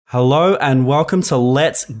Hello and welcome to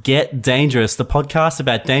Let's Get Dangerous, the podcast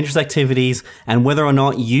about dangerous activities and whether or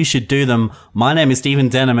not you should do them. My name is Stephen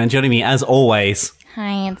Denham and joining me as always...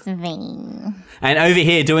 Hi, it's Vane. And over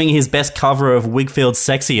here doing his best cover of Wigfield's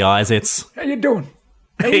Sexy Eyes, it's... How you doing?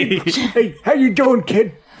 Hey, how you doing,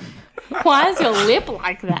 kid? Why is your lip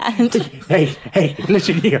like that? Hey,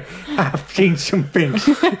 listen here. I've seen some things.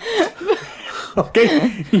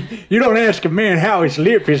 Okay? You don't ask a man how his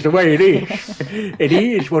lip is the way it is. It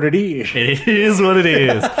is what it is. It is what it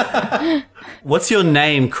is. What's your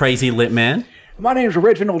name, crazy lip man? My name's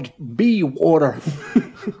Reginald B. Water.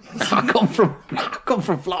 I come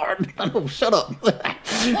from Florida. Oh, shut up.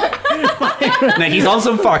 No, he's on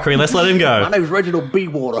some fuckery. Let's let him go. My name's Reginald B.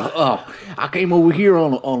 Water. I came over here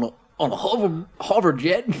on a hover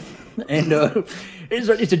jet, and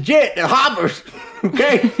it's a jet that hovers.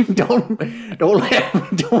 Okay, don't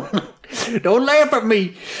laugh at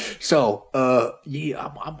me. So,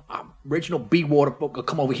 yeah, I'm Reginald B. Water.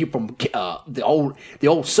 Come over here from the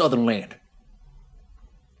old Southern land.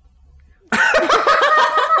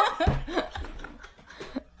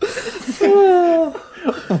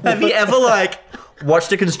 Have you ever,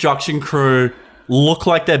 watched a construction crew look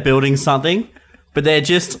like they're building something, but they're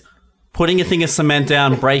just putting a thing of cement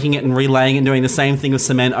down, breaking it and relaying it and doing the same thing with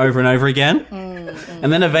cement over and over again?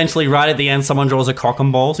 And then eventually, right at the end, someone draws a cock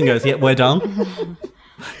and balls and goes, yep, we're done.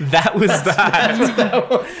 That was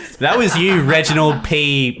that. That was you, Reginald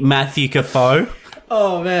P. Matthew Cafoe.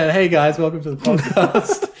 Oh, man. Hey, guys. Welcome to the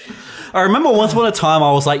podcast. I remember once upon a time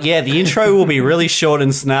I was like, yeah, the intro will be really short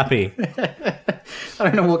and snappy. I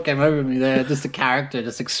don't know what came over me there. Just a character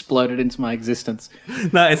just exploded into my existence.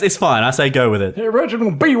 No, it's fine. I say go with it. Hey,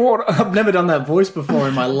 Reginald B. Water. I've never done that voice before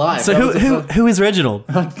in my life. So who is Reginald?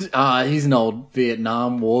 He's an old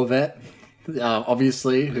Vietnam War vet,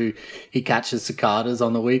 obviously, who he catches cicadas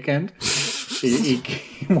on the weekend.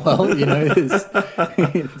 Well, you know,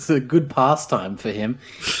 it's a good pastime for him.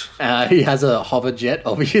 He has a hover jet,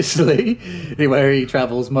 obviously, where he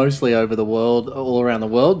travels mostly over the world, all around the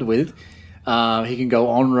world with. He can go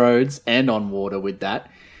on roads and on water with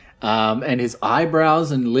that. And his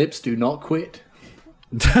eyebrows and lips do not quit.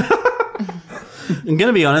 I'm going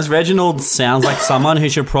to be honest, Reginald sounds like someone who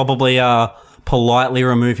should probably politely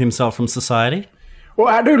remove himself from society. Well,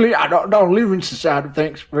 I don't live in society,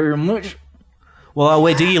 thanks very much. Well,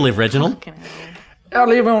 where do you live, Reginald? I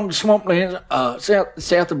live on the swamplands,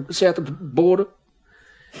 south of the border.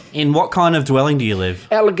 In what kind of dwelling do you live?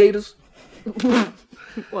 Alligators.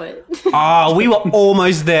 What? Oh, we were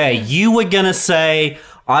almost there. You were going to say,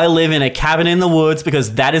 I live in a cabin in the woods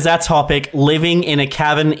because that is our topic, living in a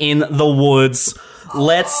cabin in the woods.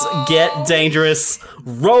 Let's get dangerous.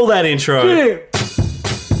 Roll that intro. Yeah.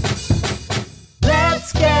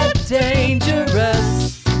 Let's get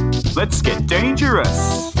dangerous. Let's get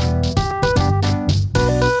dangerous.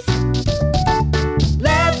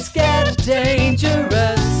 Let's get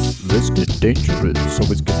dangerous. Let's get dangerous.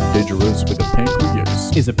 Always get dangerous with a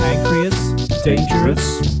pancreas. Is a pancreas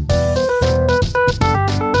dangerous?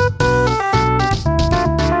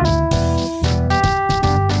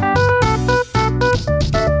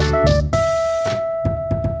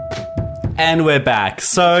 And we're back.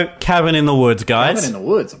 So, cabin in the woods, guys. Cabin in the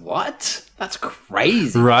woods. What? That's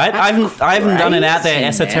crazy. Right? I haven't done an out there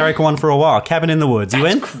crazy, esoteric man. one for a while. Cabin in the woods. You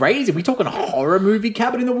That's in? crazy. We talking horror movie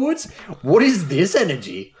Cabin in the Woods? What is this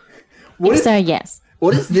energy? So, yes.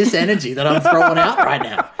 What is this energy that I'm throwing out right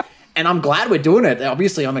now? And I'm glad we're doing it.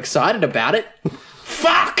 Obviously, I'm excited about it.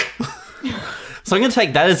 Fuck! So I'm going to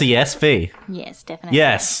take that as a yes, V. Yes, definitely.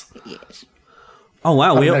 Yes. Yes. Oh,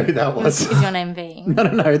 wow. I don't know who that was. Is your name V?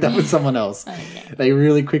 No, that was someone else. Okay. They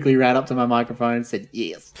really quickly ran up to my microphone and said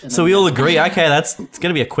yes. And So we all agree. Okay, it's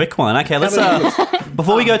going to be a quick one. Okay, let's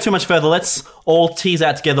before we go too much further, let's all tease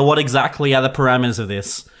out together what exactly are the parameters of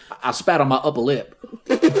this. I spat on my upper lip.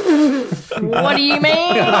 What do you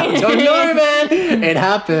mean? I don't know, man. It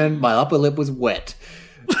happened. My upper lip was wet.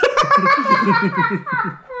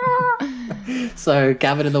 So,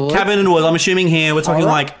 cabin in the woods. Cabin in the woods. I'm assuming here we're talking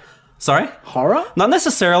Horror? Sorry? Horror? Not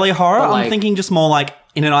necessarily horror. But I'm like- thinking just more like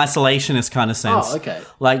in an isolationist kind of sense. Oh, okay.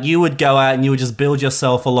 Like you would go out and you would just build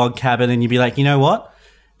yourself a log cabin and you'd be like, you know what?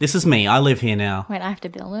 This is me. I live here now. Wait, I have to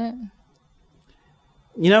build it?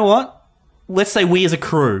 You know what? Let's say we as a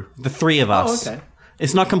crew, the three of us. Oh, okay.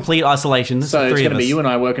 It's not complete isolation. It's So the it's three going of to us. be you and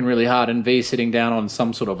I working really hard, and V sitting down on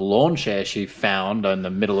some sort of lawn chair she found in the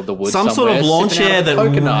middle of the woods. Some sort of somewhere, lawn sipping out chair of a that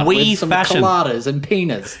coconut we with some fashioned. coladas and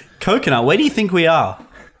peanuts. Coconut, where do you think we are?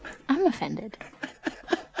 I'm offended.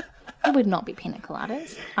 It would not be pina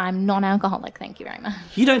coladas. I'm non-alcoholic, thank you very much.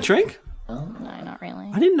 You don't drink? No, not really.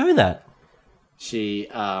 I didn't know that. She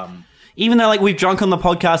Even though, like, we've drunk on the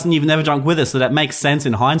podcast and you've never drunk with us, so that makes sense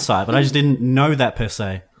in hindsight, but I just didn't know that per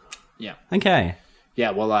se. Yeah. Okay.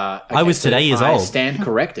 Yeah, well, I was today years old. I stand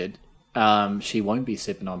corrected. She won't be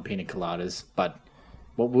sipping on pina coladas, but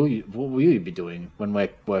what will you be doing when we're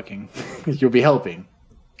working? You'll be helping.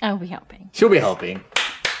 I'll be helping. She'll be helping.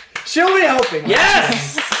 She'll be helping.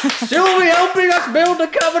 Yes! She'll be helping us build a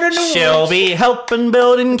cabin in the woods. She'll be helping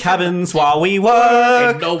building cabins while we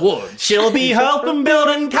work. In the woods. She'll be helping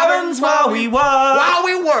building cabins while we work. While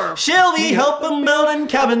we work. She'll be helping building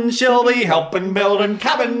cabins. She'll be helping building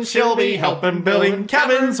cabins. She'll be helping building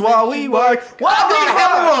cabins while we work. While we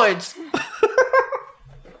hemorrhoids.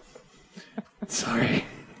 Sorry.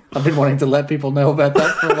 I've been wanting to let people know about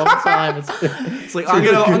that for a long time. It's like I'm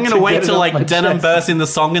gonna wait till like Denim bursts in the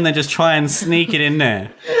song and then just try and sneak it in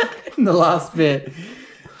there. In the last bit.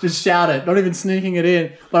 Just shout it, not even sneaking it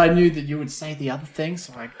in. But I knew that you would say the other thing,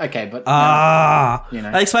 so like, okay, but you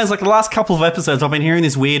know. That explains like the last couple of episodes I've been hearing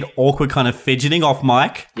this weird, awkward kind of fidgeting off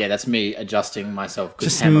mic. Yeah, that's me adjusting myself.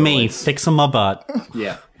 Just me fixing my butt.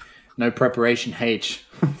 Yeah, no preparation. H.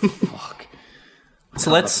 Fuck.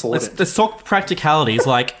 So let's talk practicalities.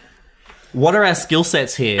 Like, what are our skill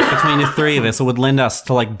sets here between the three of us that would lend us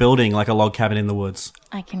to like building like a log cabin in the woods?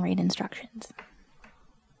 I can read instructions.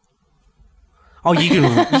 Oh, you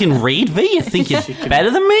can read, V? You think you're better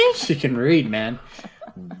than me? She can read, man.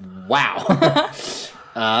 Wow.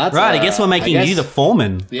 I guess we're making you the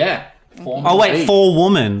foreman. Yeah. Foreman Oh wait, V.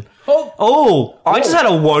 forewoman. Oh, I just had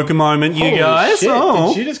a woke moment, you Holy guys. shit. Oh.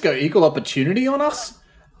 Did she just go equal opportunity on us?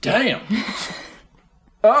 Damn.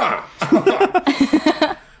 God,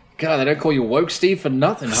 they don't call you woke Steve for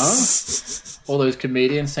nothing, huh? All those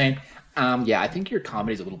comedians saying, yeah, I think your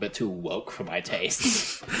comedy's a little bit too woke for my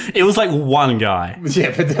tastes. It was like one guy.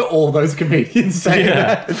 Yeah, but all those comedians saying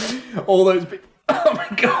that. All those oh my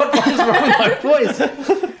God, what is wrong with my voice?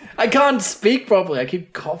 I can't speak properly. I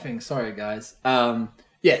keep coughing. Sorry, guys.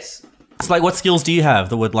 Yes. It's like, what skills do you have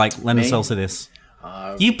that would like lend themselves to this?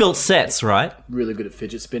 You built sets, right? Really good at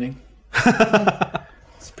fidget spinning.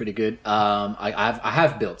 It's pretty good. I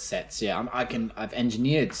have built sets. Yeah, I've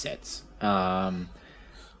engineered sets.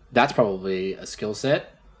 That's probably a skill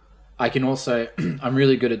set. I can also. I'm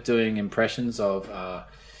really good at doing impressions of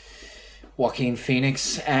Joaquin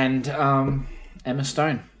Phoenix and Emma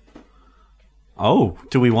Stone. Oh,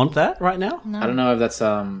 do we want that right now? No. I don't know if that's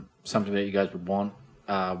something that you guys would want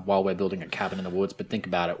while we're building a cabin in the woods, but think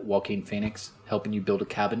about it. Joaquin Phoenix helping you build a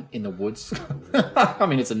cabin in the woods. I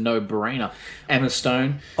mean, it's a no-brainer. Emma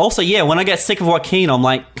Stone. Also, yeah, when I get sick of Joaquin, I'm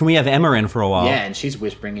like, can we have Emma in for a while? Yeah, and she's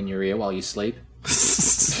whispering in your ear while you sleep.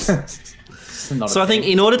 So I think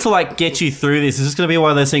in order to like get you through this, it's just going to be one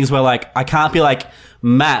of those things where like I can't be like,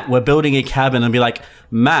 Matt, we're building a cabin, and be like,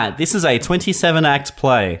 Matt, this is a 27-act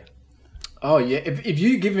play. Oh, yeah. If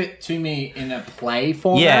you give it to me in a play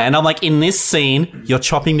format. Yeah, and I'm like, in this scene, you're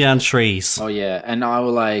chopping down trees. Oh, yeah. And I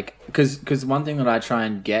will like... Because one thing that I try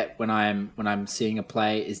and get when I'm seeing a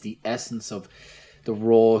play is the essence of the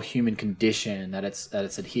raw human condition that it's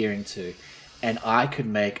adhering to. And I could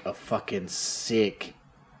make a fucking sick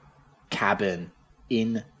cabin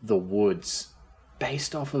in the woods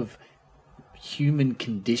based off of human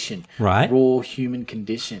condition. Right. Raw human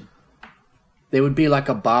condition. There would be like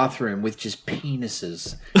a bathroom with just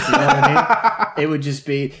penises. You know what I mean? It would just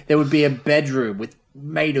be... There would be a bedroom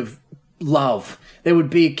made of love. There would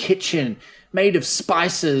be a kitchen made of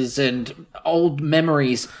spices and old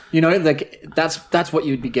memories. You know, like that's what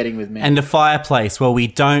you'd be getting with me. And a fireplace where we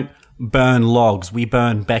don't burn logs, we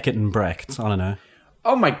burn Beckett and Brecht. I don't know.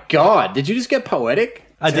 Oh my God! Did you just get poetic?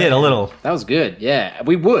 I did a little. That was good. Yeah,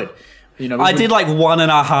 we would. You know, I did like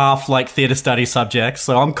 1.5 like theatre study subjects,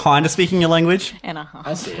 so I'm kind of speaking your language. And a half.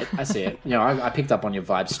 I see it. You know, I picked up on your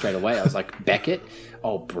vibes straight away. I was like, Beckett,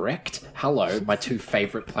 Brecht, hello, my two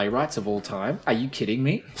favorite playwrights of all time. Are you kidding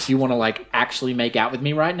me? Do you want to like actually make out with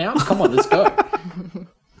me right now? Come on, let's go.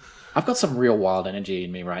 I've got some real wild energy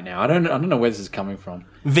in me right now. I don't know where this is coming from.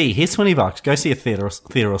 V, here's $20. Go see a theatre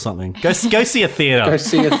or something. Go see a theatre. Go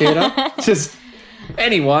see a theatre. Just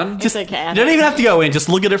anyone. It's okay. You don't even have to go in. Just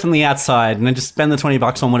look at it from the outside, and then just spend the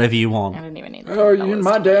 $20 on whatever you want. I didn't even need Oh, in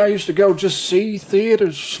my day, I used to go just see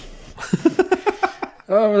theaters.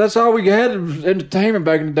 Oh, that's all we had was entertainment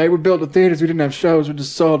back in the day. We built the theaters. We didn't have shows. We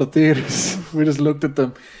just saw the theaters. We just looked at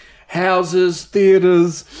them. Houses,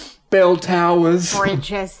 theaters, bell towers,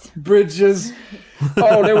 bridges.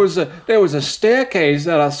 Oh, there was a staircase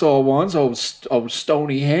that I saw once, old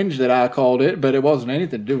Stonehenge that I called it, but it wasn't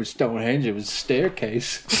anything to do with Stonehenge. It was a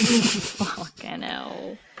staircase. Fucking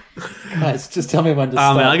hell. Guys, just tell me when to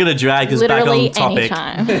stop. Man, I'm gonna drag this Literally back on topic.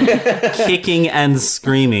 anytime. Kicking and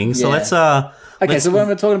screaming. So Yeah. Okay, so when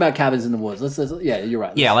we're talking about cabins in the woods, let's yeah, you're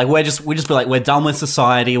right. Yeah, like we just be like, we're done with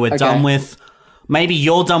society. We're done with. Maybe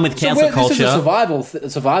you're done with cancel culture. This is a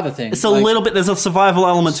survivor thing. It's a little bit. There's a survival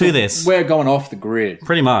element to this. We're going off the grid.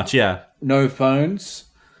 Pretty much, yeah. No phones,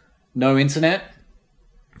 no internet,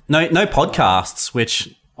 no podcasts.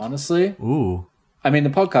 Which honestly, ooh, I mean, the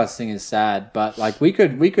podcast thing is sad, but like we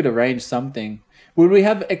could arrange something. Would we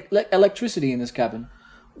have electricity in this cabin?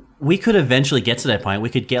 we could eventually get to that point. We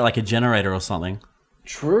could get like a generator or something.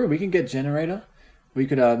 True, we can get generator. We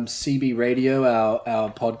could CB radio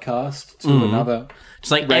our podcast to another.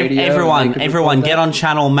 Just like radio, everyone get on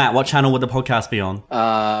channel. Matt, what channel would the podcast be on?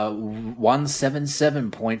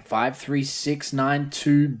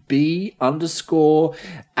 177.53692B _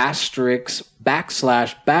 asterisk /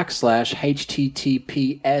 https :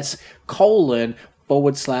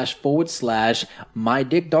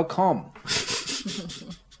 mydick.com.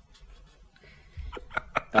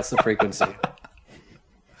 That's the frequency.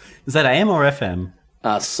 Is that AM or FM?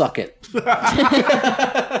 Suck it.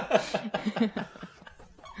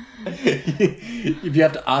 If you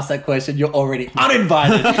have to ask that question, you're already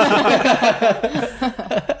uninvited.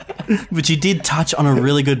 But you did touch on a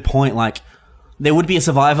really good point. Like, there would be a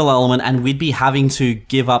survival element and we'd be having to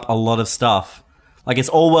give up a lot of stuff. Like, it's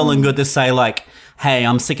all well and good to say, like, hey,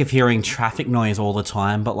 I'm sick of hearing traffic noise all the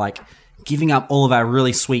time, but, like, giving up all of our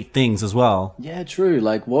really sweet things as well. Yeah, true.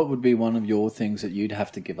 Like, what would be one of your things that you'd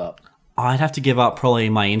have to give up? I'd have to give up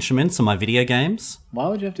probably my instruments and my video games. Why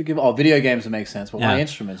would you have to give up? Oh, video games would make sense. But why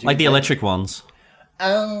instruments? Like the electric ones.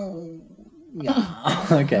 Oh, yeah.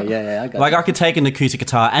 Okay, yeah, I got Like, I could take an acoustic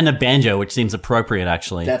guitar and a banjo, which seems appropriate,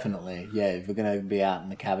 actually. Definitely. Yeah, if we're going to be out in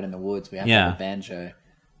the cabin in the woods, we have to have a banjo.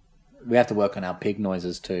 We have to work on our pig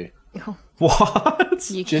noises, too. What?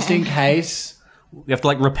 Just in case. We have to,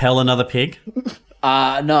 like, repel another pig?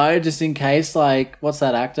 No, just in case, like, what's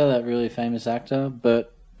that actor, that really famous actor?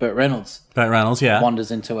 Burt Reynolds. Burt Reynolds, yeah. Wanders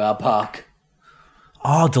into our park.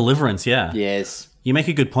 Oh, Deliverance, yeah. Yes. You make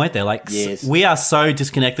a good point there. Like, Yes. we are so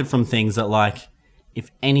disconnected from things that, like, if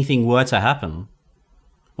anything were to happen,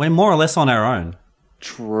 we're more or less on our own.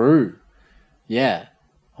 True. Yeah.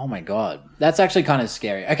 Oh my god. That's actually kind of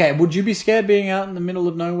scary. Okay, would you be scared being out in the middle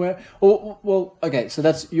of nowhere? Well, okay, so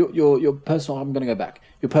that's your personal... I'm going to go back.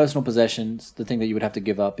 Your personal possessions, the thing that you would have to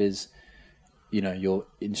give up is, you know, your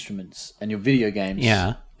instruments and your video games.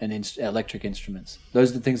 Yeah. And electric instruments. Those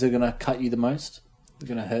are the things that are going to cut you the most? They're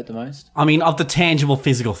going to hurt the most? I mean, of the tangible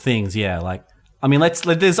physical things, yeah. Like, I mean,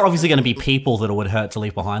 there's obviously going to be people that it would hurt to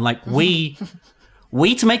leave behind. Like, we,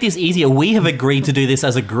 to make this easier, we have agreed to do this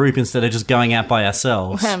as a group instead of just going out by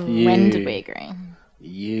ourselves. When did we agree?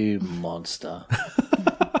 You monster.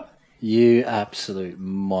 You absolute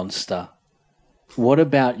monster. What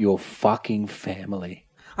about your fucking family?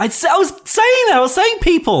 I was saying that. I was saying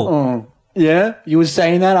people. Oh, yeah? You were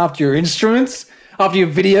saying that after your instruments? After your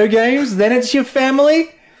video games? Then it's your family?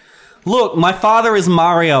 Look, my father is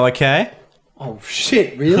Mario, okay? Oh,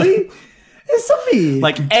 shit, really? It's me.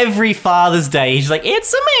 Like, every Father's Day, he's like,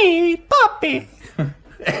 it's me, Puppy.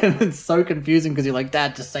 And it's so confusing because you're like,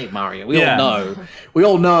 Dad, just say Mario. We Yeah. all know. We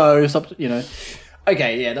all know. Stop, you know.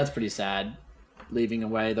 Okay, yeah, that's pretty sad. Leaving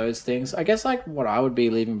away those things. I guess, like, what I would be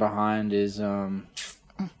leaving behind is, I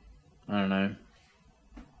don't know.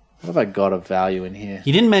 What have I got of value in here?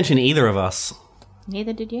 You didn't mention either of us.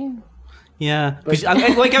 Neither did you. Yeah.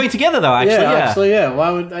 We're going together, though, actually. Yeah.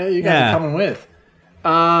 Why would you guys are coming with?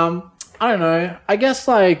 I don't know. I guess,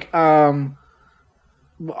 like, I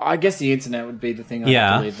guess the internet would be the thing I'd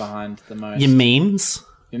have to leave behind the most. Your memes.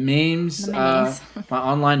 Your memes, The minis. my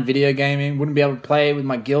online video gaming. Wouldn't be able to play with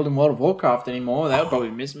my guild in World of Warcraft anymore. That would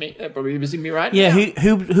probably miss me. They'd probably be missing me right Yeah, now.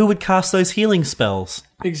 who would cast those healing spells?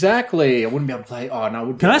 Exactly. I wouldn't be able to play. Oh, no. I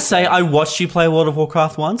would. Can I say I watched you play World of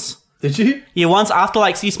Warcraft once? Did you? Yeah, once after,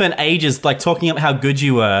 like, so you spent ages, like, talking about how good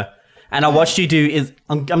you were, and I watched you do,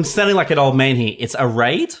 I'm sounding like an old man here, it's a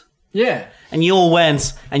raid? Yeah. And you all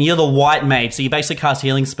went, and you're the white mage, so you basically cast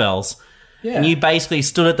healing spells. Yeah. And you basically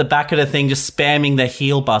stood at the back of the thing just spamming the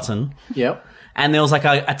heal button. Yep. And there was like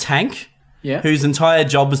a tank Yeah. whose entire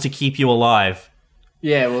job was to keep you alive.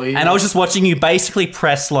 Yeah. Well. And I was just watching you basically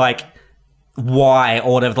press like Y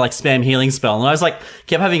or whatever, like spam healing spell. And I was like,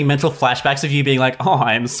 kept having mental flashbacks of you being like, oh,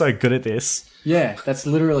 I am so good at this. Yeah. That's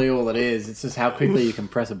literally all it is. It's just how quickly you can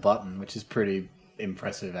press a button, which is pretty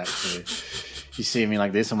impressive, actually. You see me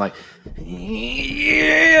like this, I'm like,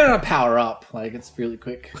 yeah, power up. Like, it's really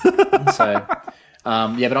quick. So,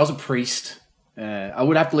 yeah, but I was a priest. I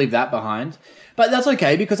would have to leave that behind. But that's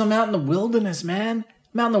okay, because I'm out in the wilderness, man.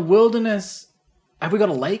 I'm out in the wilderness. Have we got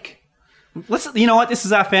a lake? You know what? This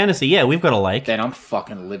is our fantasy. Yeah, we've got a lake. Then I'm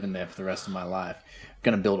fucking living there for the rest of my life. I'm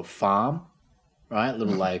going to build a farm. right?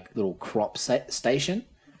 Little crop station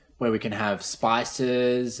where we can have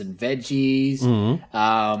spices and veggies.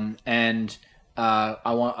 And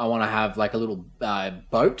I want to have like a little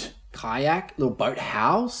boat, kayak, little boat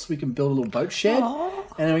house. We can build a little boat shed, and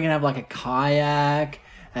then we can have like a kayak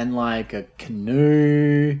and like a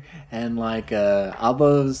canoe and like a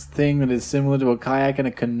other thing that is similar to a kayak and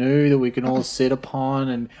a canoe that we can all sit upon,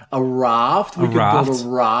 and a raft. We could build a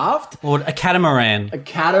raft. Or a catamaran. A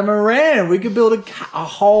catamaran. We could build a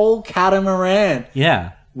whole catamaran.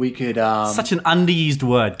 Yeah. We could... Such an underused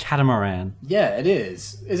word, catamaran. Yeah, it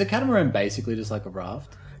is. Is a catamaran basically just like a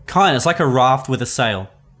raft? Kind of. It's like a raft with a sail.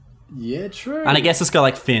 Yeah, true. And I guess it's got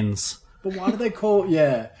like fins. But why do they call...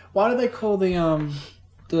 Yeah. Why do they call the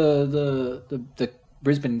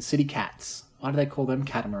Brisbane City Cats? Why do they call them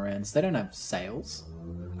catamarans? They don't have sails.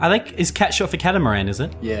 Is cat short for catamaran, is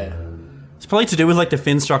it? Yeah. It's probably to do with like the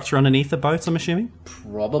fin structure underneath the boats, I'm assuming.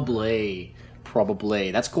 Probably.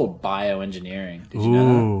 That's called bioengineering. Did you know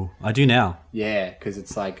that? Ooh, I do now. Yeah, because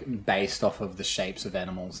it's like based off of the shapes of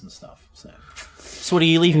animals and stuff. So what are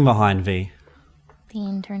you leaving behind, V? The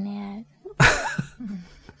internet.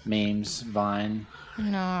 Memes, Vine.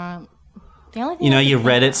 No. The only thing You know, I can your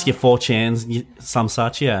think Reddits, of- your 4chans, some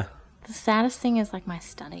such, yeah. The saddest thing is like my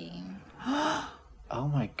studying. Oh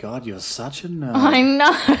my god, you're such a nerd. I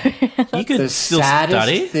know. You could The still saddest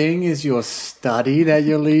study. thing is your study that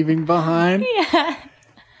you're leaving behind. Yeah.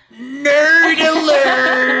 Nerd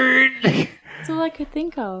alert! That's all I could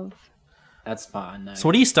think of. That's fine. No. So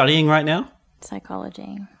what are you studying right now?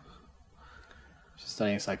 Psychology. She's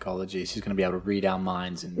studying psychology. She's going to be able to read our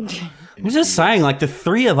minds. I'm just saying, like, the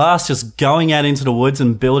three of us just going out into the woods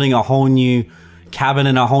and building a whole new cabin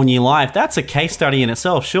and a whole new life, that's a case study in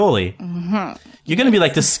itself, surely. Mm-hmm. You're going to be,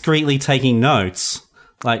 like, discreetly taking notes.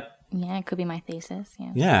 Like, Yeah, it could be my thesis.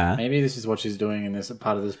 Yeah. yeah. Maybe this is what she's doing in this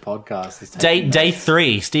part of this podcast. Is Day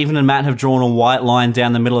 3, Stephen and Matt have drawn a white line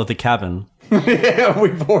down the middle of the cabin. Yeah,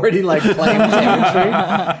 we've already like claimed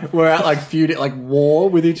territory. We're at like war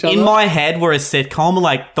with each other. In my head, we're a sitcom,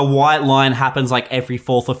 like, the white line happens, like, every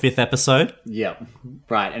 4th or 5th episode. Yeah,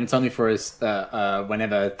 right. And it's only for us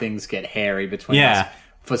whenever things get hairy between Yeah. us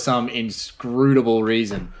for some inscrutable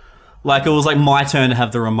reason. Like, it was, like, my turn to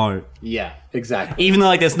have the remote. Yeah, exactly. Even though,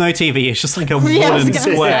 like, there's no TV, it's just, like, a Yeah, I was wooden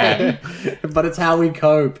gonna square. But it's how we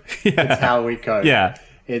cope. It's how we cope. Yeah.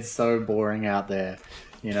 It's so boring out there,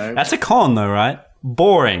 you know? That's a con, though, right?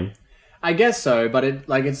 Boring. I guess so, but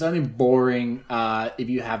it's only boring if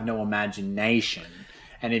you have no imagination.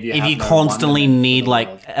 And if you constantly wonderment for need the like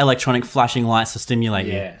world. electronic flashing lights to stimulate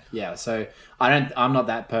you. Yeah. So I'm not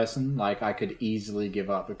that person. Like, I could easily give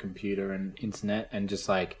up a computer and internet and just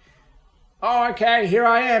like, oh, okay, here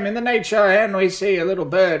I am in the nature, and we see a little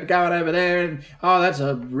bird going over there, and oh, that's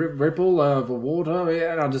a ripple of water,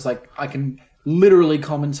 yeah, and I'm just like, I can literally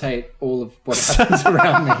commentate all of what happens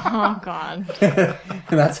around me. Oh God.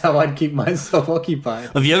 And that's how I'd keep myself occupied.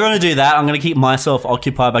 If you're going to do that, I'm going to keep myself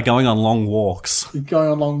occupied by going on long walks. Going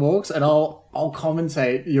on long walks, and I'll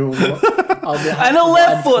commentate your. And the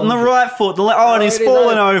left foot and the right foot. And he's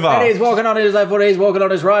fallen over. And he's walking on his left foot. He's walking on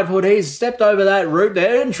his right foot. He's stepped over that root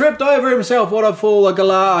there and tripped over himself. What a fool, a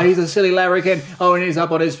galah. He's a silly larrikin. Oh, and he's up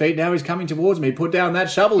on his feet. Now he's coming towards me. Put down that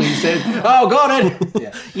shovel, he said. Oh, got it.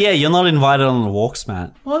 Yeah. Yeah, you're not invited on the walks,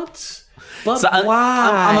 Matt. What? But So why?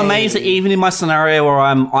 I'm amazed that even in my scenario where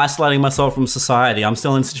I'm isolating myself from society, I'm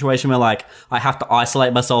still in a situation where, like, I have to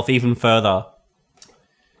isolate myself even further.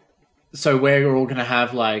 So we're all going to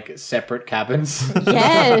have, like, separate cabins?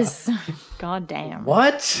 Yes. God damn.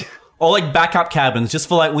 What? Or, like, backup cabins, just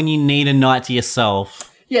for, like, when you need a night to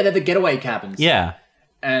yourself. Yeah, they're the getaway cabins. Yeah.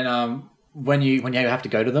 And when you have to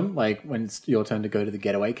go to them, like when it's your turn to go to the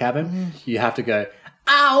getaway cabin, you have to go,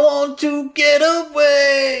 I want to get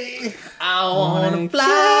away. I want to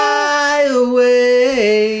fly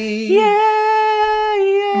away. Yeah.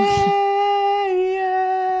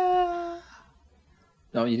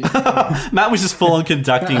 No, you didn't. Matt was just full on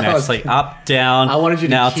conducting, actually. Up, down. I wanted you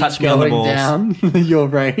to now keep touch me on the going balls. down your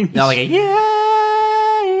range. Now, like,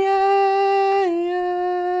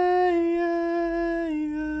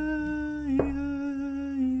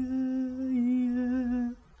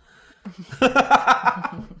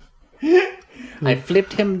 I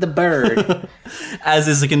flipped him the bird. as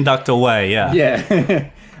is the conductor way, yeah.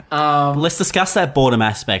 Yeah. Let's discuss that boredom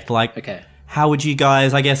aspect. Like, Okay. how would you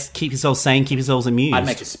guys, I guess, keep yourselves sane, keep yourselves amused? I'd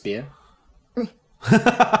make a spear.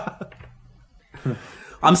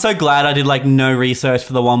 I'm so glad I did, like, no research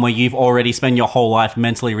for the one where you've already spent your whole life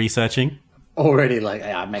mentally researching. Already, like,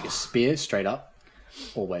 I'd make a spear straight up.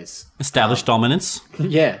 Always. Established dominance.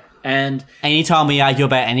 Yeah. And Anytime we argue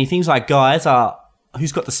about anything, it's like, guys,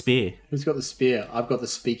 Who's got the spear? Who's got the spear? I've got the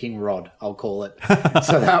speaking rod, I'll call it.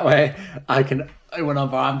 So that way I can,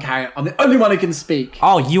 whenever I'm carrying, I'm the only one who can speak.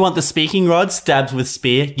 Oh, you want the speaking rod? Stabs with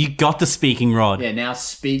spear. You got the speaking rod. Yeah, now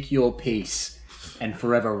speak your peace and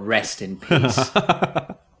forever rest in peace.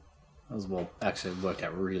 Actually, it worked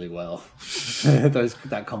out really well.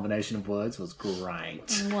 That combination of words was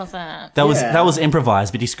great. Was it? That was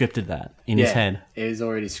improvised, but he scripted that in his head. It was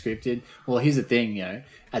already scripted. Well, here's the thing,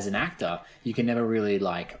 as an actor, you can never really,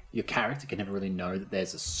 your character can never really know that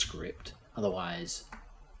there's a script. Otherwise,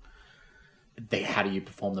 how do you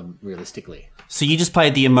perform them realistically? So you just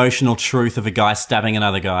played the emotional truth of a guy stabbing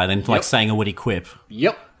another guy, then saying a witty quip.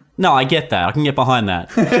 Yep. No, I get that. I can get behind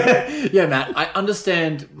that. Yeah, Matt, I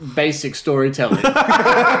understand basic storytelling.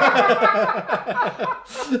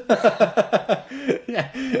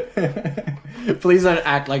 Please don't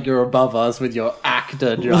act like you're above us with your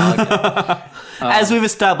actor jargon. As we've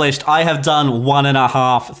established, I have done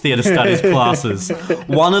 1.5 theatre studies classes.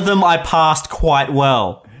 One of them I passed quite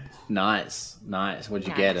well. Nice. What'd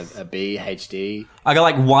you get? A B, HD? I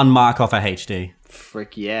got 1 mark off a HD.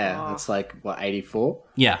 Frick yeah. That's 84?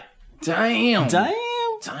 Yeah. Damn.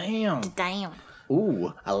 Damn.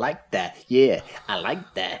 Ooh, I like that. Yeah, I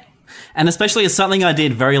like that. And especially as something I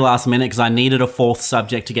did very last minute because I needed a 4th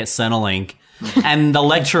subject to get Centrelink. And the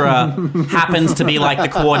lecturer happens to be the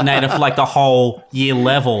coordinator for the whole year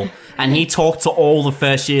level. And he talked to all the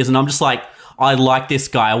first years and I'm just I like this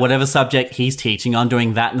guy. Whatever subject he's teaching, I'm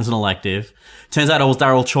doing that as an elective. Turns out it was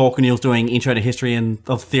Darryl Chalk and he was doing Intro to History and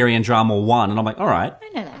of Theory and Drama 1. And I'm all right. I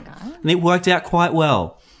know that guy. And it worked out quite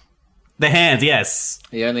well. The hands, yes.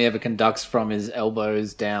 He only ever conducts from his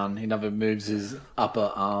elbows down. He never moves his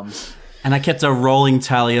upper arms. And I kept a rolling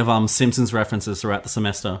tally of Simpsons references throughout the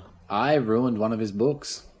semester. I ruined one of his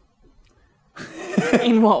books.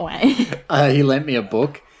 In what way? He lent me a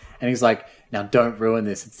book and he's like, now don't ruin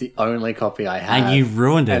this. It's the only copy I have. And you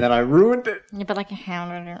ruined it. And then I ruined it. Yeah, but how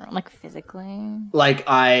did it, physically?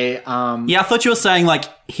 Yeah, I thought you were saying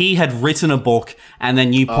he had written a book and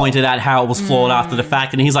then you pointed out how it was flawed after the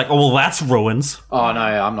fact and he's like, oh, well, that's ruins. Oh, no,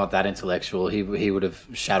 I'm not that intellectual. He would have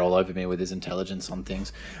shat all over me with his intelligence on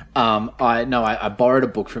things. I borrowed a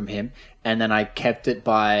book from him and then I kept it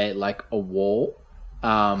by a wall.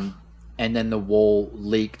 And then the wall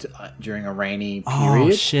leaked during a rainy period.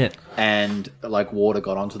 Oh, shit. And, water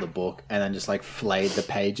got onto the book and then just, flayed the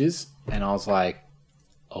pages. And I was like,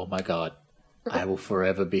 oh, my God, I will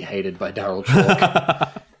forever be hated by Darryl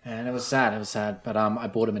Chalk. And it was sad. But I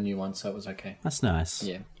bought him a new one, so it was okay. That's nice.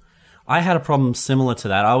 Yeah. I had a problem similar to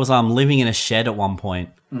that. I was living in a shed at one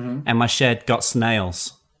point, and my shed got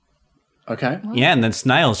snails. Okay. Yeah, and then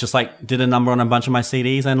snails just, did a number on a bunch of my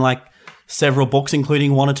CDs and, several books,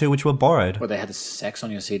 including 1 or 2 which were borrowed. Well, they had the sex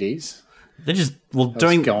on your CDs? They're just,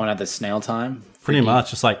 going at the snail time? Pretty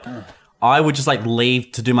much, just I would just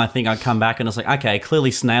leave to do my thing, I'd come back and it's okay,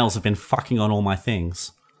 clearly snails have been fucking on all my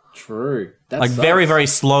things. True. That very, very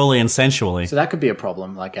slowly and sensually. So that could be a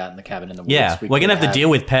problem, out in the cabin in the woods. Yeah, we're going to have to deal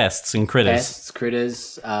with pests and critters. Pests,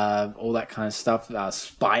 critters, all that kind of stuff.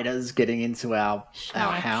 Spiders getting into our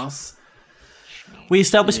house. We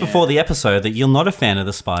established before the episode that you're not a fan of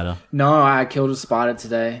the spider. No, I killed a spider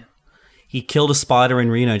today. He killed a spider in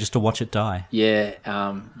Reno just to watch it die. Yeah,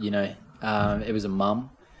 it was a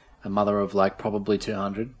mother of probably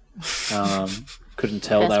 200. Couldn't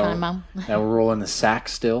tell they were all in the sack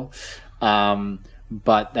still.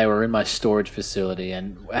 But they were in my storage facility,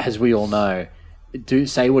 and as we all know, do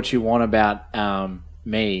say what you want about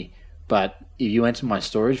me, but if you enter my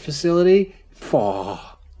storage facility,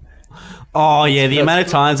 Oh, yeah, the amount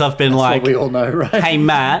of times I've been what we all know, right? Hey,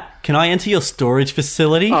 Matt, can I enter your storage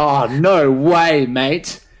facility? Oh, no way,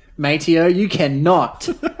 mate. Mateo, you cannot.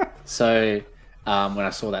 So, when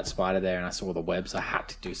I saw that spider there and I saw the webs, I had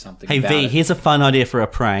to do something Hey, about V, it. here's a fun idea for a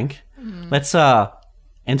prank. Let's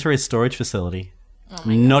enter his storage facility.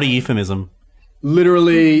 Not a euphemism.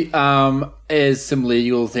 Literally, is some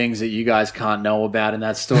legal things that you guys can't know about in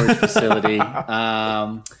that storage facility.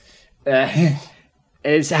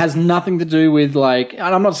 It has nothing to do with and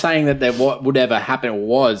I'm not saying that what would ever happen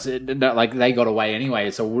was they got away anyway,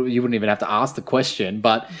 so you wouldn't even have to ask the question.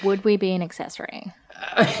 But would we be an accessory?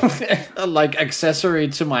 Accessory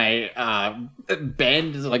to my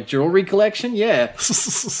band jewelry collection? Yeah,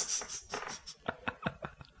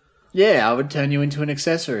 yeah, I would turn you into an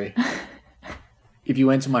accessory if you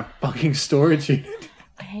went to my fucking storage unit.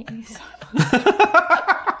 I hate you so much.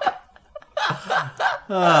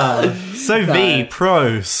 So, V,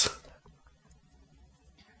 pros.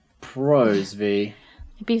 Pros, V.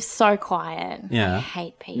 You'd be so quiet. Yeah. I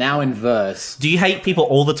hate people. Now in verse. Do you hate people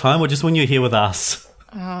all the time or just when you're here with us?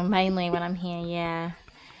 Mainly when I'm here, yeah.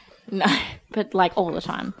 No, but like all the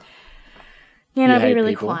time. Yeah, no, You I'd be hate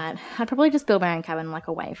really people? quiet. I'd probably just build my own cabin like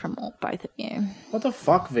away from both of you. What the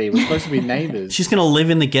fuck, V? We're supposed to be neighbors. She's gonna live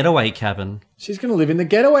in the getaway cabin. She's gonna live in the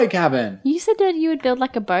getaway cabin. You said that you would build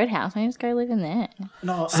like a boathouse. Why don't you just go live in there?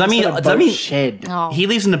 No, that mean- instead of does that boat mean- shed? Oh, He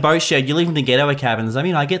lives in the boat shed. You live in the getaway cabin. Does that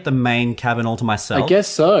mean I get the main cabin all to myself? I guess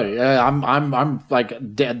so. I'm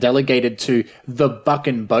like delegated to the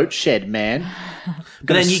fucking boat shed, man.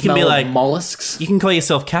 But then you can be like, mollusks. you can call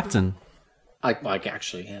yourself captain.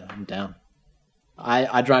 Actually, yeah, I'm down.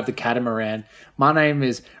 I drive the catamaran. My name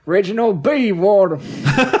is Reginald B. Water.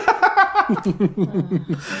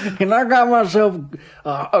 And I got myself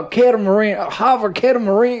a catamaran, a hover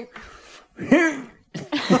catamaran.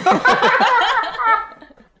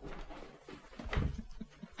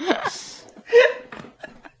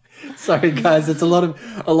 Sorry, guys. It's a lot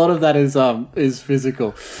of that is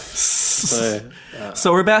physical. So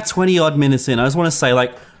we're about 20 odd minutes in. I just want to say,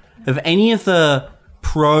 like, have any of the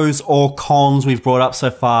pros or cons we've brought up so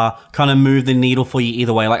far kind of moved the needle for you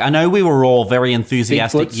either way? Like, I know we were all very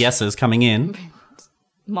enthusiastic Bigfoots. yeses coming in.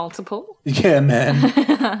 multiple. Yeah,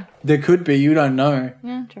 man. There could be. You don't know.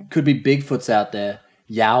 Yeah, true. Could be Bigfoots out there.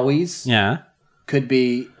 Yowies. Yeah. Could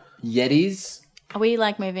be Yetis. Are we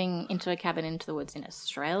like moving into a cabin into the woods in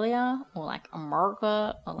Australia or like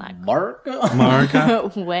America or like Mark.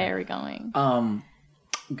 America. where are we going?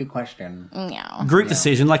 Good question. Yeah. Group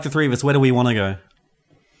decision, like the three of us. Where do we want to go?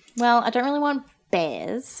 Well, I don't really want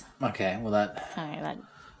bears. Okay, well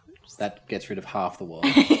So that gets rid of half the world.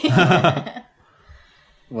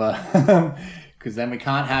 Well, because then we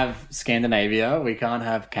can't have Scandinavia, we can't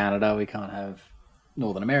have Canada, we can't have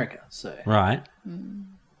Northern America. So Right.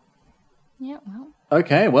 yeah, well.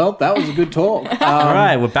 okay, well that was a good talk. All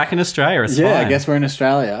right, we're back in Australia. It's Yeah, fine. I guess we're in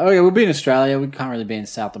Australia. Oh yeah, we'll be in Australia. We can't really be in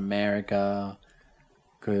South America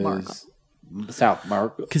because South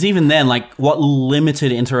America. Because even then, like, what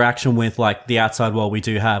limited interaction with, like, the outside world we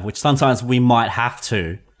do have, which sometimes we might have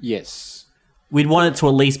to, Yes, we'd want it to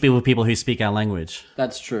at least be with people who speak our language.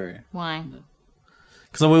 that's true. Why?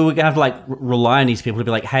 Because we would have to, like, rely on these people to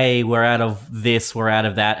be like, hey, we're out of this, we're out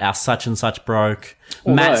of that, our such and such broke.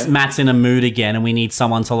 Although- Matt's in a mood again, and we need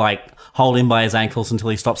someone to, like, hold him by his ankles until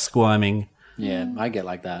he stops squirming. Yeah, I get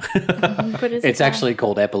like that. But is It's it actually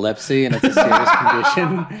called epilepsy, and it's a serious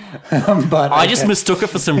condition. But I just mistook it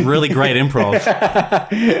for some really great improv.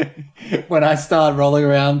 when I start rolling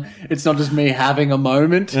around, it's not just me having a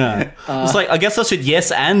moment. Yeah. It's like, I guess I should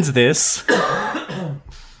yes and this.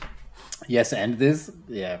 Yes, and this.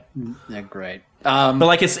 Yeah, great. But,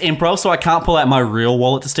 like, it's improv, so I can't pull out my real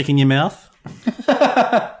wallet to stick in your mouth.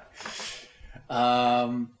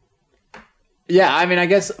 Yeah, I mean, I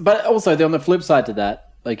guess, but also on the flip side to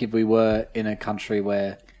that, like if we were in a country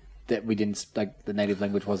where that we didn't like the native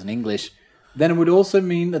language wasn't English, then it would also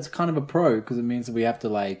mean that's kind of a pro because it means that we have to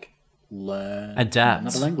like learn Adapt.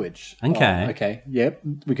 another language. Okay. Oh, okay. Yep.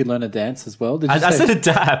 We could learn a dance as well. Did you I say? said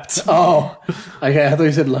adapt. Oh, okay. I thought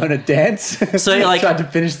you said learn a dance. So, like, tried to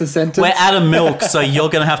finish the sentence. We're out of milk, so you're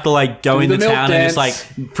going to have to, like, go Do into the milk town and just,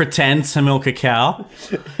 dance. like, pretend to milk a cow.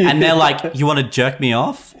 And they're like, you want to jerk me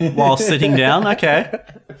off while sitting down? Okay.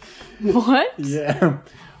 what? Yeah,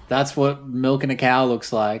 that's what milking a cow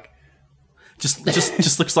looks like.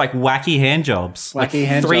 Just looks like wacky hand jobs. Like, Wacky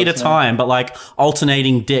hand 3 jobs, at a man. time, but, like,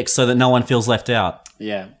 alternating dicks so that no one feels left out.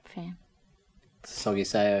 Yeah, Fair. soggy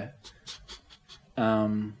sayo.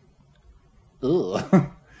 Ugh.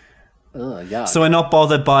 Ugh, yeah. So we're not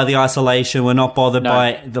bothered by the isolation. We're not bothered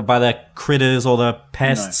by the critters or the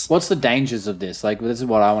pests. What's the dangers of this? Like, this is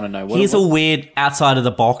what I want to know. Here's a weird outside of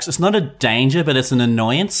the box. It's not a danger, but it's an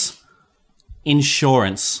annoyance.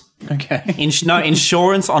 Insurance. okay.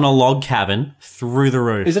 Insurance on a log cabin through the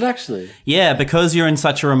roof. Is it actually? Yeah, because you're in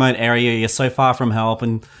such a remote area, you're so far from help,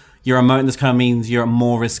 and you're remote, and this kind of means you're at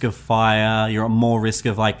more risk of fire, you're at more risk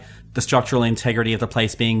of, like, the structural integrity of the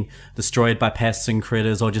place being destroyed by pests and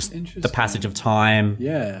critters, or just the passage of time.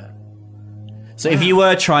 Yeah. So if you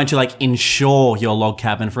were trying to, like, insure your log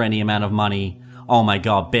cabin for any amount of money, oh my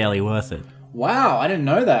god, barely worth it. Wow, I didn't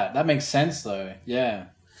know that. That makes sense, though. Yeah.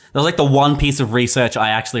 That was, like, the one piece of research I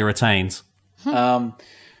actually retained.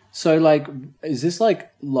 So, like, is this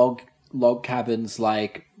like log cabins?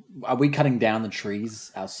 Like, are we cutting down the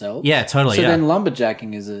trees ourselves? Yeah, totally, So yeah. then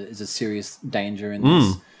lumberjacking is a serious danger in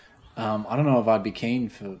this. I don't know if I'd be keen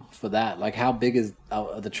for that. Like, how big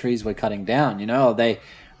are the trees we're cutting down? You know,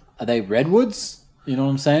 are they redwoods? You know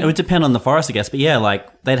what I'm saying? It would depend on the forest, I guess, but yeah,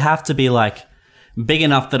 like, they'd have to be, like, big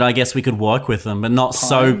enough that I guess we could work with them, but not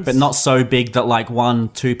so big that, like,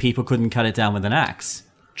 1-2 people couldn't cut it down with an axe.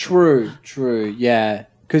 True, yeah.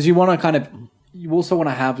 Because you want to kind of you also want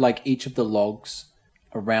to have like each of the logs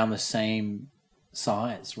around the same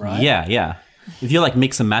size, right? Yeah. If you're like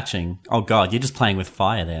mix and matching, oh god, you're just playing with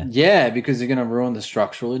fire there. Yeah, because you're going to ruin the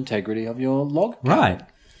structural integrity of your log. Right.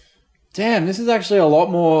 Damn, this is actually a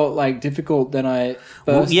lot more like difficult than I first.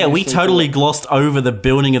 Well, yeah, we initially totally thought. glossed over the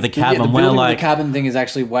building of the cabin. Yeah, the we're building like, of the cabin thing is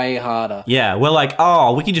actually way harder. yeah, we're like,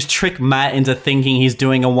 oh, we can just trick Matt into thinking he's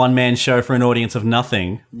doing a one-man show for an audience of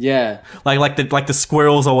nothing. Yeah. Like the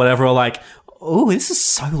squirrels or whatever are like, oh, this is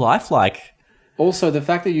so lifelike. Also, the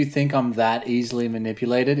fact that you think I'm that easily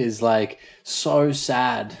manipulated is like so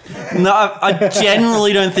sad. No, I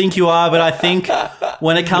generally don't think you are, but I think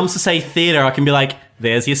when it comes to say theater, I can be like,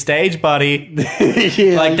 there's your stage, buddy.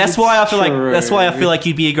 Yeah, Like that's why I feel like true. that's why I feel like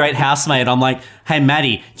you'd be a great housemate. I'm like, hey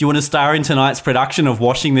Maddie, do you want to star in tonight's production of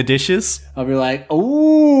Washing the Dishes? I'll be like,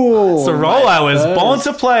 ooh. It's a role I was born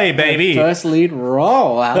to play, baby. First lead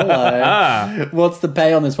role. Hello. What's the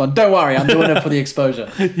pay on this one? Don't worry, I'm doing it for the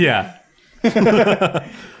exposure. Yeah.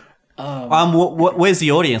 Where's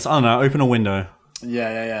the audience? I don't know. Open a window.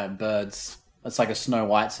 Yeah. Birds. It's like a Snow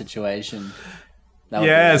White situation. That would be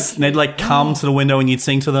Yes, and they'd like come to the window and you'd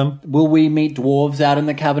sing to them. Will we meet dwarves out in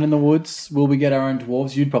the cabin in the woods? Will we get our own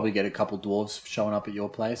dwarves? You'd probably get a couple dwarves showing up at your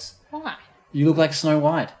place. Why? You look like Snow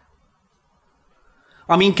White.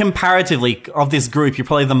 I mean, comparatively, of this group, you're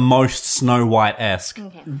probably the most Snow White-esque.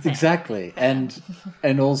 Okay. Exactly. And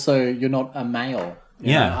also, you're not a male.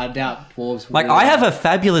 You Yeah. know, I doubt dwarves would Like, really- I have a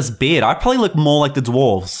fabulous beard. I probably look more like the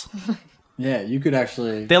dwarves. Yeah, you could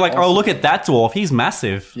actually... They're like, oh, look at that dwarf. He's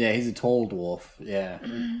massive. Yeah, he's a tall dwarf. Yeah.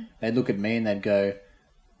 They'd look at me and they'd go,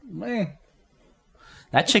 meh.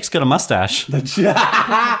 That chick's got a mustache.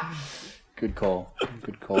 Good call.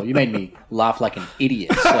 Good call. You made me laugh like an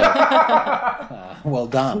idiot. So, well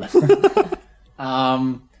done.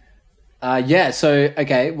 Yeah. So,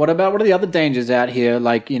 okay. What are the other dangers out here?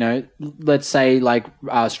 Like, you know, let's say like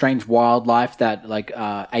strange wildlife that like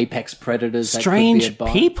apex predators. that could be Strange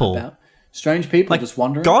advised people. about. Strange people just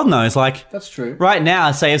wandering. God knows, like, That's true. right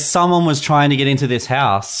now, say if someone was trying to get into this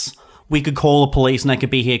house, we could call the police and they could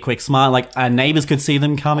be here quick smart. Like, our neighbors could see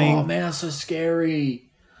them coming. Oh man, that's so scary.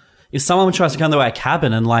 If someone tries to come to our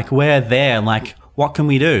cabin and, like, we're there, like, what can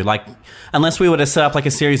we do? Like, unless we were to set up, like,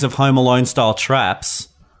 a series of Home Alone-style traps.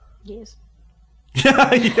 Yes. We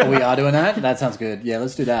are doing that? That sounds good. Yeah,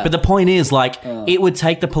 let's do that. But the point is, like, it would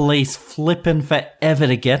take the police flipping forever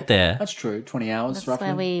to get there. That's true. 20 hours, That's roughly.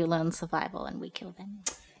 where we learn survival and we kill them.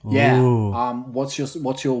 Yeah. Ooh. What's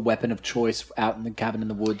your weapon of choice out in the cabin in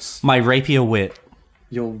the woods? My rapier wit.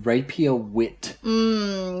 Your rapier wit.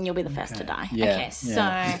 You'll be the first to die. Yeah, Okay, so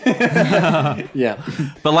Yeah.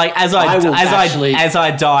 But, like, as I will actually-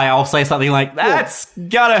 I die, I'll say something like, that's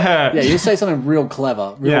gotta hurt. Yeah, you say something real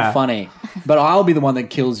clever, real Yeah. funny, but I'll be the one that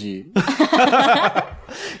kills you.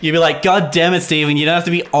 You'd be like, God damn it, Steven, you don't have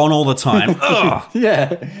to be on all the time. Ugh.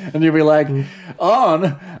 Yeah. And you'll be like,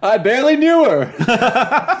 on, I barely knew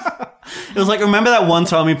her. It was like, remember that one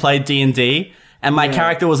time we played D&D and my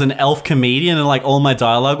character was an elf comedian and like all my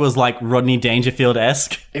dialogue was like Rodney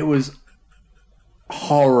Dangerfield-esque? It was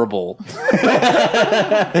horrible.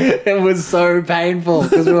 It was so painful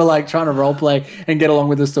because we were like trying to role play and get along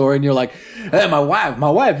with the story, and you're like, "Hey, my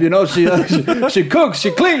wife, you know, she cooks, she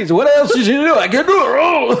cleans. What else does she do? I can do it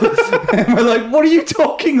all." And we're like, "What are you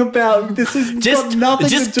talking about? This is got nothing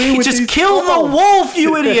to do with just these kill the songs." wolf,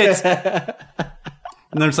 you idiot!"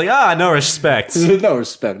 And then it's like, no respect. No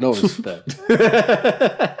respect.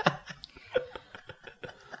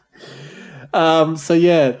 So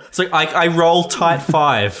yeah, So I roll tight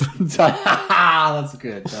 5. that's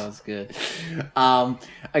good. That was good.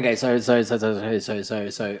 Okay, so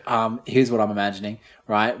here's what I'm imagining.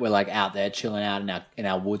 Right, we're like out there chilling out in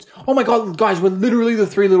our woods. Oh my god, guys, we're literally the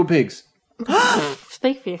 3 little pigs.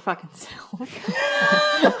 speak for your fucking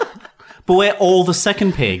self. But we're all the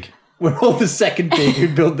second pig. We're all the second pig who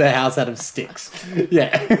built their house out of sticks.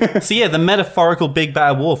 Yeah. So yeah, the metaphorical big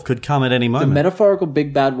bad wolf could come at any The moment. metaphorical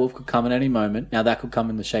big bad wolf could come at any moment. Now that could come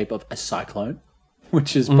in the shape of a cyclone,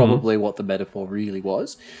 which is probably what the metaphor really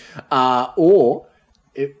was. Or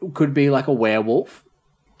it could be like a werewolf.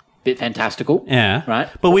 Bit fantastical. Yeah. Right?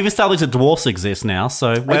 But we've established that dwarfs exist now,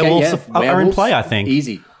 so Okay, werewolves yeah, are in werewolves, play, I think.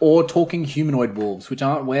 Easy. Or talking humanoid wolves, which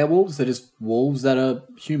aren't werewolves, they're just wolves that are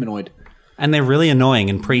humanoid. And they're really annoying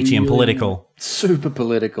and preachy and political. Super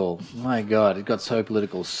political. My God, it got so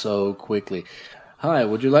political so quickly. Hi,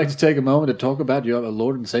 would you like to take a moment to talk about your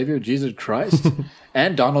Lord and Savior, Jesus Christ,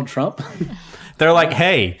 and Donald Trump? They're like,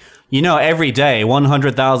 hey, you know, every day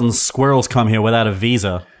 100,000 squirrels come here without a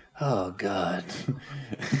visa. Oh, God.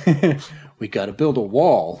 We got to build a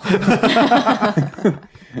wall.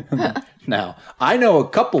 Now, I know a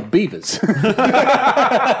couple beavers.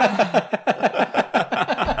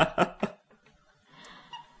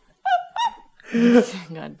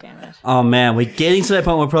 God damn it. Oh man, we're getting to that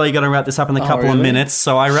point. We're probably going to wrap this up in a couple of really? minutes.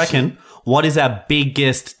 So I reckon, what is our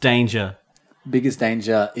biggest danger? Biggest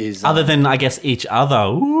danger is... Other than, I guess, each other.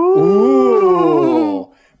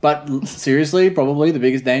 Ooh. But seriously, probably the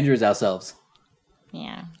biggest danger is ourselves.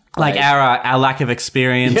 Yeah. Like our lack of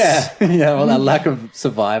experience. Yeah, yeah. Well, our lack of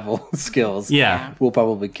survival skills, Yeah. will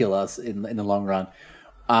probably kill us in the long run.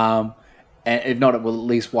 And if not, it will at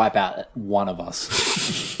least wipe out one of us.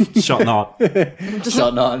 Shot not.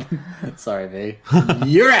 Shot not. Sorry, V.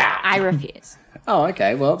 You're out. I refuse. Oh,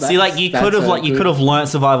 okay. Well, See, like you could have learnt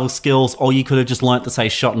survival skills, or you could have just learnt to say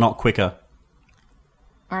shot not quicker.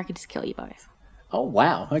 Or I could just kill you both. Oh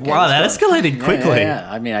wow! Okay, Wow, that let's go. escalated quickly. Yeah.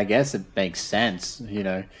 I mean, I guess it makes sense. You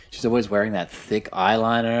know, she's always wearing that thick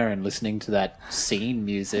eyeliner and listening to that scene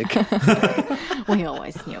music. We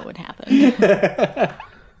always knew it would happen.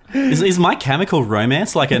 Is My Chemical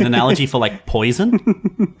Romance like an analogy for like poison?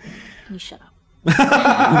 You shut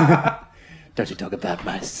up. Don't you talk about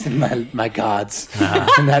my gods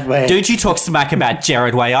in that way? Don't you talk smack about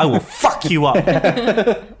Jared Way, I will fuck you up.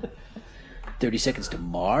 30 Seconds to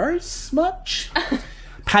Mars, much?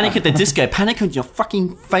 Panic at the Disco. Panic on your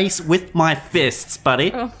fucking face with my fists,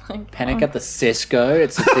 buddy. Oh my God. Panic at the Cisco.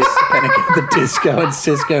 It's a Panic at the Disco and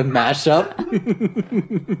Cisco mashup.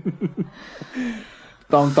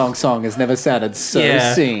 Thong Thong Song has never sounded so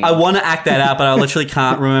seen. I want to act that out, but I literally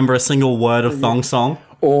can't remember a single word of Thong Song.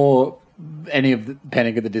 Or any of the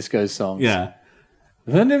Panic at the Disco songs. Yeah.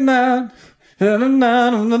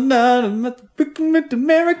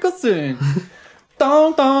 Miracle soon.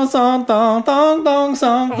 Dong dong song dong dong dong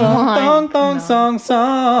song dong dong song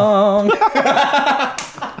song.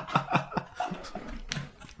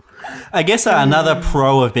 I guess another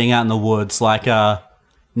pro of being out in the woods, like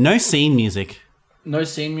no scene music. No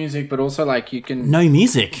scene music, but also like you can No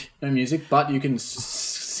music. no music, but you can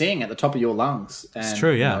sing at the top of your lungs. And, It's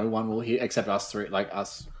true, yeah. No one will hear except us three. Like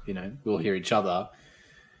us, we'll hear each other,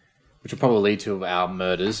 which will probably lead to our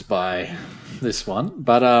murders by this one.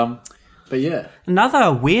 But yeah,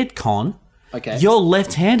 Another weird con. okay, You're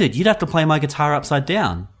left-handed. You'd have to play my guitar upside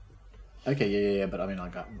down. okay, yeah. But I mean,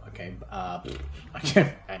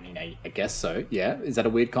 I guess so. Yeah, is that a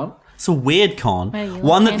weird con? It's a weird con. Wait, you're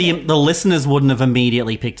One that left-handed? the listeners wouldn't have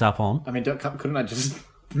immediately picked up on. I mean, couldn't I just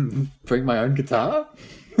bring my own guitar?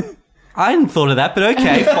 I hadn't thought of that, but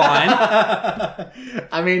okay, fine.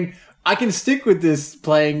 I mean, I can stick with this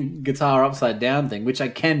playing guitar upside down thing, which I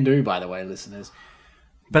can do, by the way, listeners.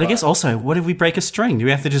 But I guess also, what if we break a string? Do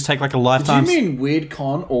we have to just take like a Do lifetime? you mean weird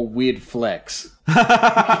con or weird flex?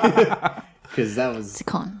 Because that was... It's a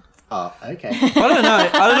con. Oh, okay. I don't know.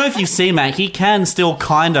 I don't know if you've seen Mac. He can still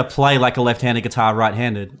kind of play like a left-handed guitar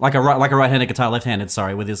right-handed, like a right-handed guitar left-handed.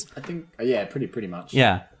 Sorry, with his I think, yeah, pretty much.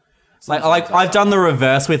 yeah. Like I've done the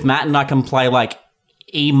reverse with Matt, and I can play like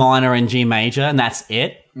E minor and G major, and that's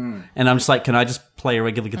it. And I'm just like, can I just play a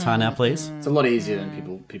regular guitar now, please? It's a lot easier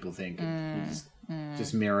than people think. You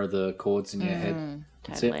just mirror the chords in your head.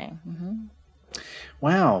 That's it. Totally.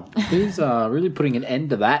 Wow, who's really putting an end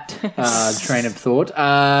to that train of thought?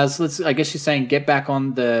 So let's. I guess you're saying get back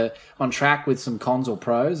on track with some cons or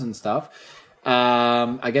pros and stuff.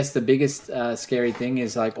 I guess the biggest scary thing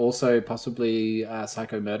is like also possibly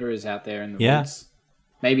psycho murderers out there in the woods.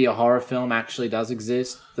 Maybe a horror film actually does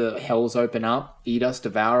exist. The hells open up, eat us,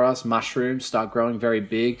 devour us. Mushrooms start growing very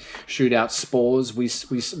big, shoot out spores. We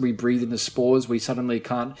breathe in the spores. We suddenly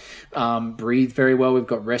can't breathe very well. We've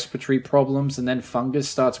got respiratory problems, and then fungus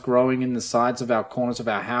starts growing in the sides of our corners of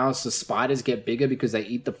our house. The spiders get bigger because they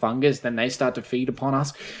eat the fungus. Then they start to feed upon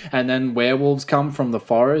us, and then werewolves come from the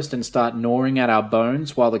forest and start gnawing at our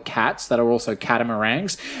bones. While the cats that are also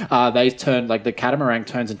catamarans, they turn like the catamaran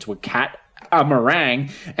turns into a meringue,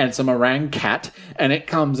 and it's a meringue cat, and it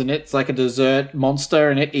comes and it's like a dessert monster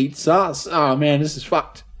and it eats us. Oh man, this is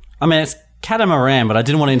fucked. I mean, it's catamaran, but I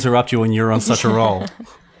didn't want to interrupt you when you were on such a roll.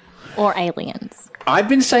 Or aliens. I've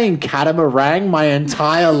been saying catamaran my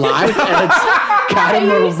entire life, and it's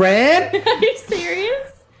catamaran. Are you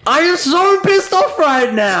serious? I am so pissed off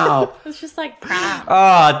right now. It's just like crap.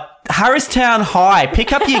 Harristown High,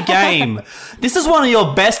 pick up your game. This is one of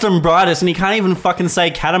your best and brightest, and you can't even fucking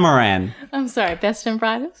say catamaran. I'm sorry, best and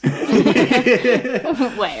brightest?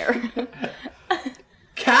 Where?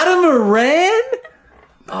 Catamaran?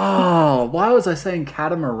 Oh, why was I saying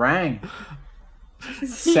catamaran?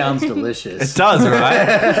 Sounds delicious. It does,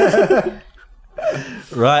 right?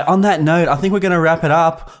 Right, on that note, I think we're going to wrap it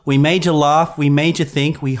up. We made you laugh. We made you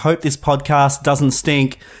think. We hope this podcast doesn't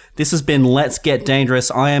stink. This has been Let's Get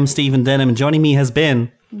Dangerous. I am Stephen Denham, and joining me has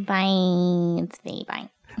been... Bye. It's me. Bye.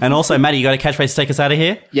 And also, Maddie, you got a catchphrase to take us out of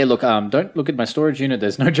here? Yeah, look, don't look at my storage unit.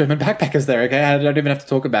 There's no German backpackers there, okay? I don't even have to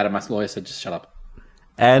talk about it. My lawyer said just shut up.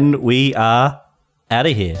 And we are out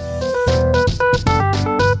of here.